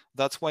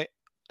 That's why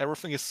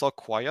everything is so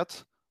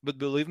quiet. But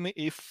believe me,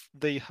 if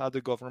they had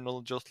a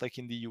government just like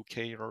in the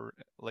UK, or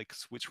like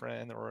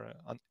Switzerland, or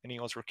any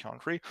other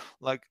country,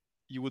 like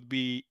you would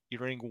be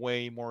hearing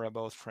way more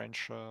about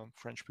French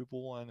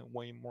people, and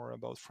way more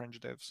about French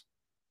devs.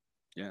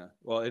 Yeah.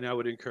 Well, and I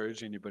would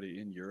encourage anybody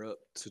in Europe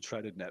to try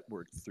to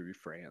network through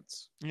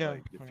France. Yeah,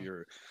 Like if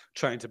you're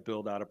trying to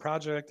build out a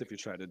project, if you're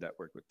trying to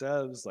network with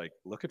devs, like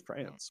look at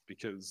yeah, France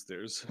because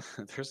there's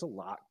there's a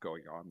lot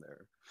going on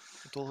there.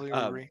 totally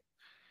Um, agree.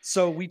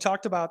 so we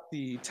talked about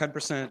the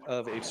 10%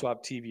 of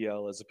ApeSwap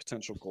TVL as a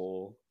potential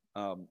goal.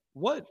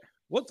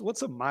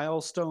 What's a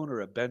milestone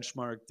or a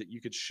benchmark that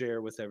you could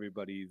share with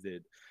everybody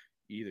that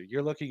either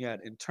you're looking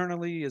at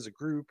internally as a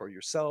group or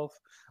yourself?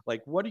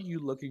 Like, what are you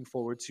looking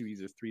forward to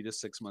either 3 to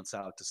 6 months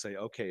out to say,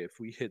 okay, if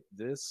we hit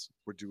this,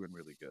 we're doing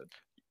really good?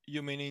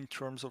 You mean in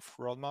terms of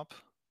roadmap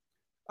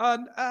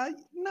No,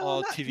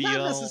 or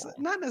TVL?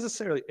 not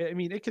necessarily. I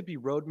mean, it could be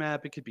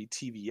roadmap, it could be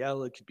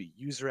TVL, it could be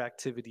user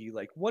activity.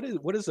 Like, what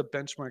is a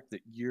benchmark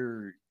that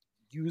you're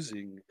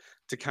using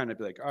to kind of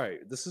be like, all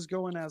right, this is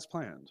going as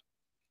planned?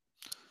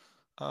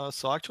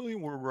 So actually,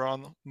 we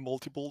run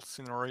multiple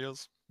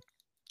scenarios,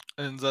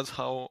 and that's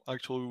how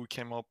actually we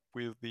came up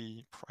with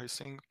the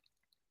pricing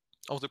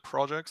of the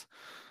projects.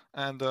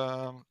 And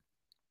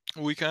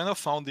we kind of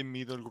found the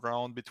middle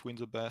ground between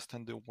the best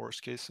and the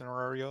worst case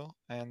scenario.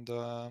 And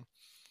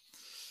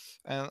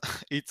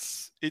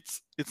it's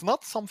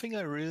not something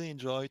I really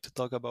enjoy to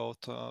talk about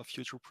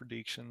future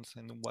predictions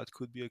and what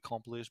could be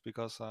accomplished,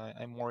 because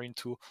I'm more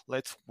into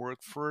let's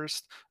work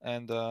first,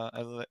 and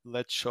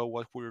let's show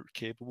what we're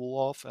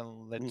capable of,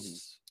 and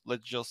Hmm.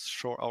 let's just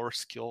show our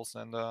skills,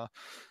 and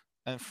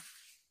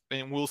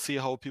we'll see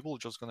how people are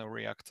just gonna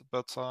react.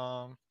 But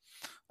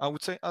I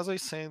would say, as I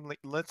say, like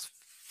let's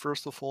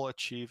first of all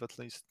achieve at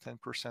least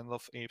 10%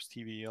 of Apes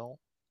TVL.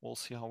 We'll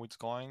see how it's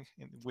going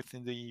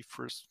within the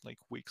first like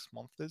weeks,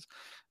 months,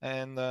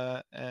 and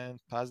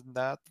past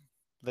that,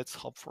 let's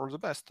hope for the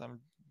best.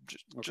 I'm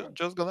Okay.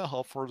 just gonna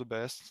hope for the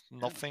best. Yeah.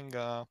 Nothing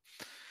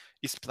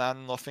is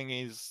planned. Nothing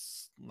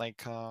is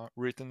like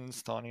written in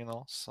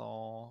stone.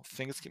 So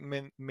things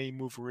may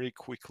move really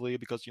quickly,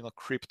 because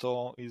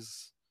crypto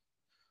is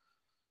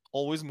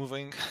always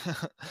moving.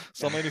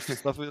 So many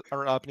stuff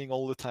are happening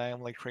all the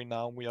time. Like right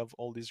now, we have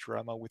all this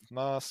drama with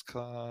Musk,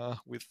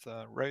 with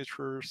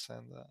Reuters,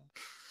 and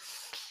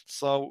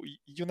so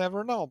you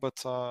never know. But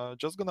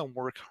just gonna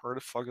work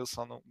hard, focus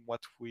on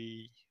what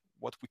we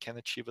can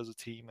achieve as a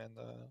team,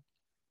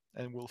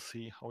 and we'll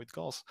see how it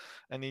goes.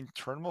 And in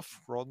terms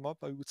of roadmap,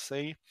 I would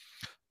say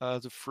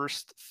the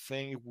first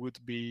thing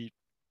would be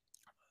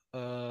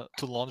to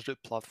launch the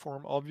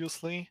platform,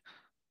 obviously,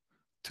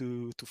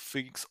 to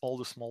fix all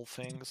the small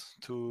things,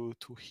 to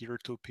hear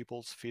to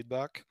people's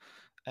feedback,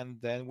 and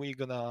then we're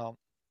gonna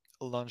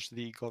launch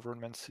the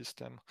government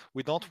system.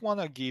 We don't want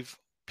to give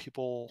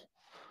people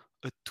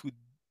a too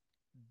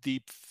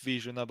deep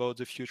vision about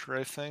the future,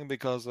 I think,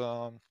 because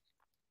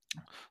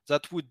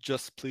that would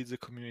just split the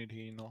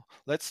community.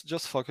 Let's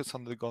just focus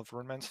on the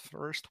government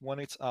first. When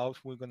it's out,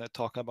 we're gonna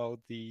talk about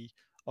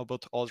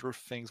other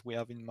things we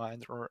have in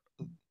mind, or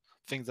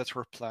things that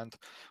are planned.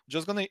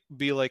 Just gonna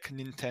be like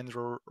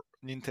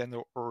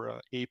Nintendo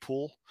or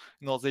Apple.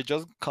 They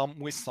just come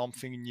with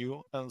something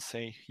new and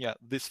say, yeah,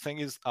 this thing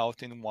is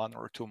out in 1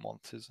 or 2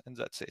 months, and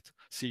that's it.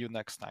 See you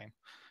next time.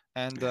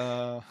 And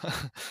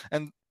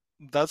and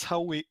that's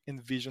how we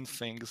envision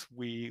things.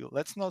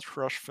 Let's not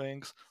rush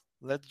things.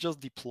 Let's just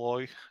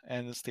deploy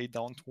and stay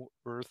down to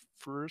earth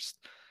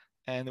first.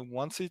 And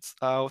once it's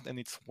out and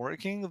it's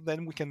working,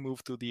 then we can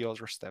move to the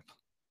other step.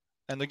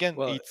 And again,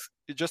 Well,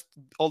 it just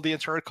all the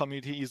entire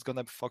community is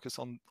gonna focus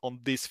on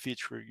this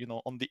feature,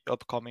 on the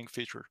upcoming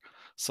feature.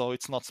 So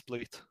it's not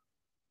split.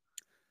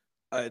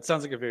 it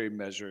sounds like a very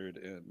measured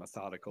and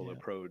methodical Yeah.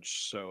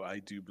 approach. So I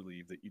do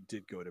believe that you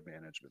did go to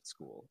management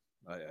school.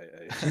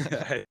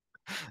 I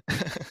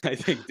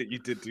think that you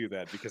did do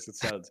that because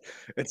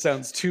it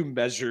sounds too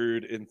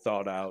measured and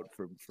thought out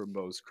for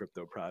most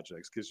crypto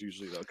projects. Because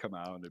usually they'll come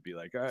out and be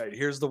like, "All right,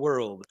 here's the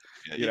world,"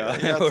 Yeah, you know, yeah,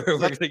 yeah. we're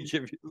That's gonna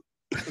give you.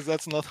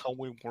 that's not how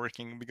we're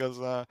working, because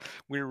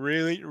we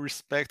really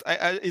respect.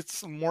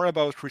 It's more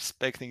about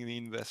respecting the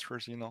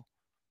investors.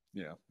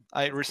 Yeah,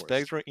 I of course.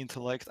 respect their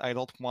intellect. I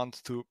don't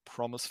want to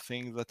promise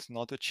things that's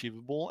not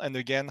achievable. And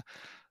again,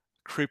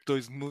 crypto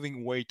is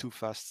moving way too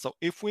fast. So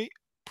if we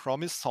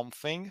promise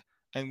something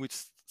and we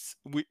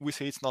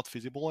say it's not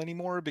feasible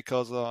anymore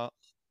because a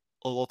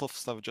lot of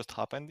stuff just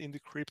happened in the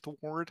crypto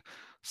world.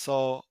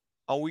 So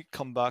how we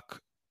come back?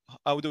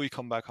 How do we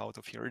come back out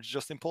of here? It's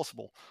just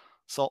impossible.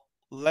 So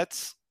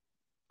let's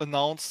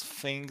announce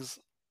things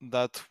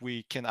that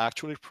we can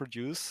actually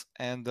produce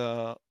and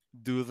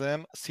do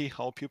them, see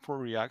how people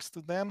react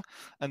to them,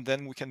 and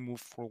then we can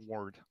move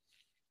forward.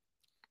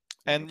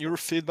 And your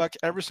feedback,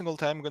 every single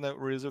time we're gonna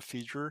release a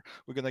feature,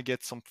 we're gonna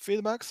get some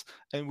feedbacks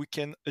and we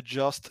can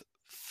adjust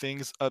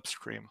things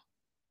upstream.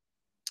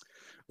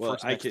 Well,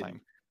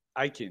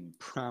 I can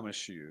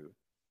promise you,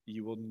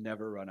 you will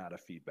never run out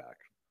of feedback.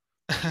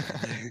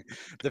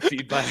 The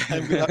feedback.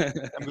 I'm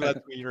glad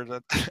to hear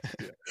that.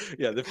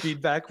 Yeah, the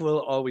feedback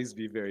will always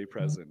be very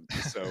present.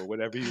 So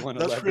whenever you want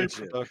to That's really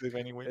leverage productive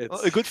anyway.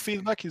 it's A good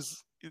feedback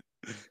is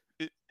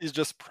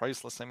just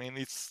priceless. I mean,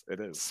 it's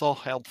so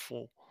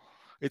helpful.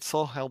 It's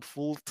so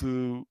helpful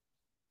to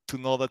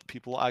know that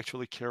people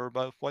actually care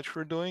about what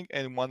you're doing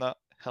and wanna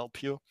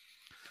help you,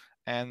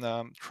 and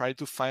try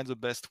to find the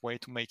best way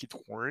to make it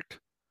work.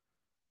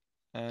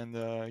 And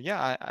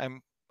yeah,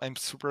 I'm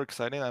super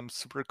excited. I'm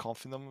super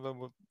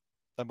confident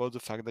about the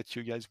fact that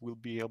you guys will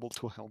be able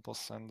to help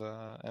us, and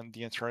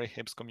the entire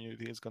Hips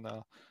community is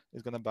gonna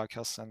back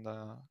us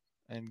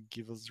and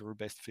give us your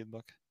best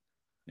feedback.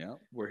 Yeah,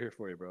 we're here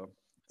for you, bro.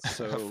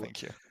 So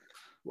thank you.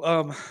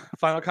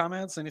 Final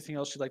comments? Anything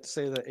else you'd like to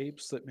say to the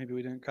apes that maybe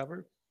we didn't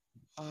cover?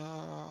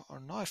 Or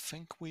no, I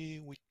think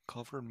we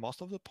covered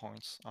most of the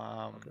points.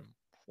 Okay.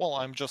 Well,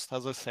 I'm just,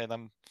 as I said,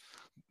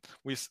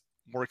 we're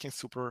working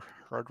super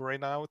hard right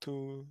now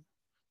to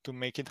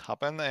make it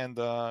happen, and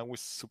we're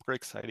super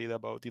excited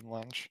about the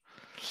launch.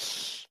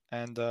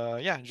 And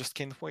yeah, just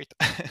can't wait.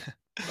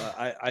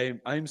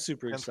 I'm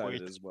super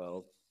excited as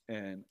well,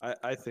 and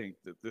I think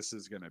that this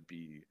is going to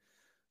be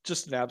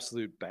just an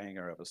absolute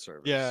banger of a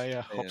service.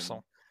 Yeah, hope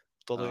so.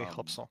 Totally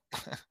hope so.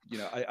 You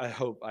know, I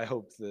hope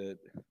that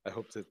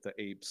the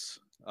apes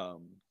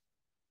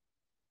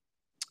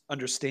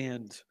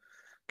understand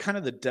kind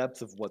of the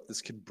depth of what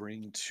this can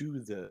bring to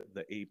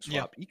the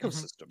ApeSwap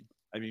ecosystem.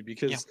 I mean,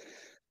 because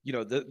you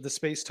know, the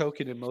space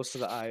token and most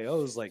of the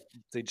IOs, like,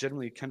 they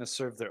generally kind of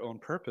serve their own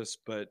purpose,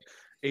 but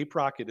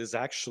ApeRocket is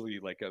actually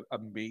like a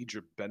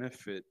major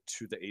benefit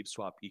to the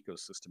ApeSwap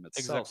ecosystem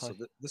itself. Exactly.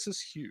 So this is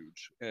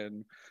huge,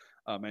 and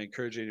I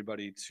encourage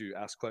anybody to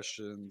ask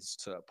questions,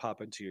 to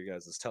pop into your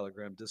guys'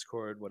 Telegram,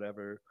 Discord,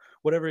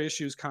 whatever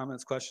issues,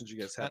 comments, questions you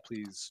guys have,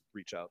 please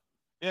reach out.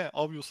 Yeah,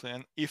 obviously.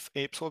 And if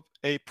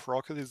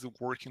ApeRocket is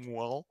working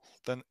well,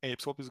 then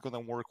ApeSwap is gonna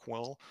work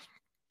well,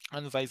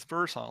 and vice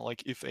versa.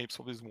 Like, if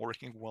ApeSwap is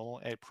working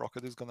well,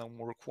 ApeRocket is gonna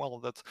work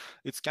well.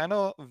 It's kind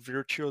of a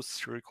virtuous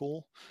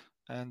circle,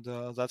 and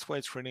that's why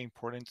it's really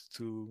important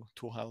to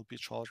help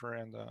each other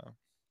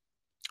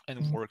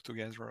and work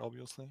together,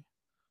 obviously.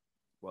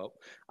 Well,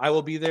 I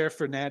will be there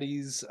for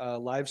Natty's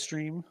live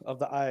stream of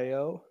the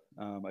IAO.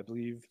 I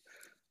believe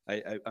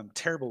I'm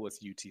terrible with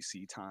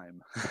UTC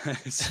time,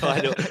 so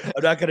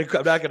I'm not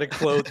gonna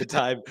quote the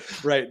time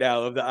right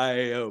now of the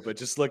IAO, but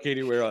just look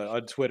anywhere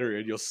on Twitter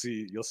and you'll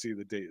see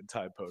the date and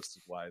time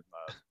posted wide.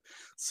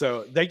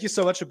 So thank you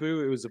so much,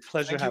 Abu. It was a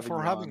pleasure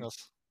having us.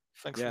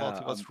 Thanks a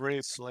lot. It was really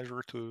a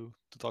pleasure to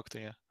talk to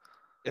you.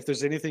 If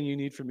there's anything you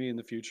need from me in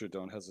the future,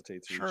 don't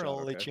hesitate to reach out. Sure,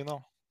 I'll let you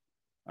know.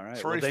 All right.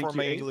 Sorry for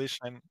my English.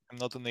 I'm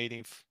not a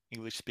native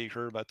English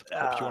speaker, but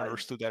hope you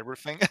understood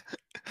everything.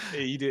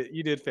 You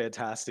did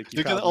fantastic.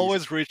 You can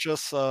always reach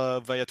us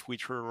via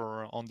Twitter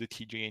or on the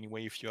TG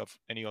anyway if you have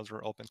any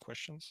other open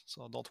questions.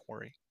 So don't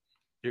worry.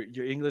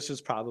 Your English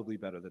is probably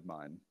better than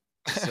mine.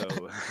 So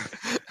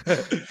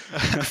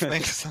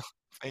thanks.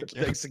 Thank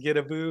you. Thanks again,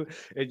 Abu,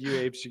 and you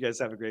apes. You guys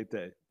have a great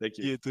day. Thank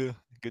you. You too.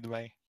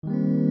 Goodbye.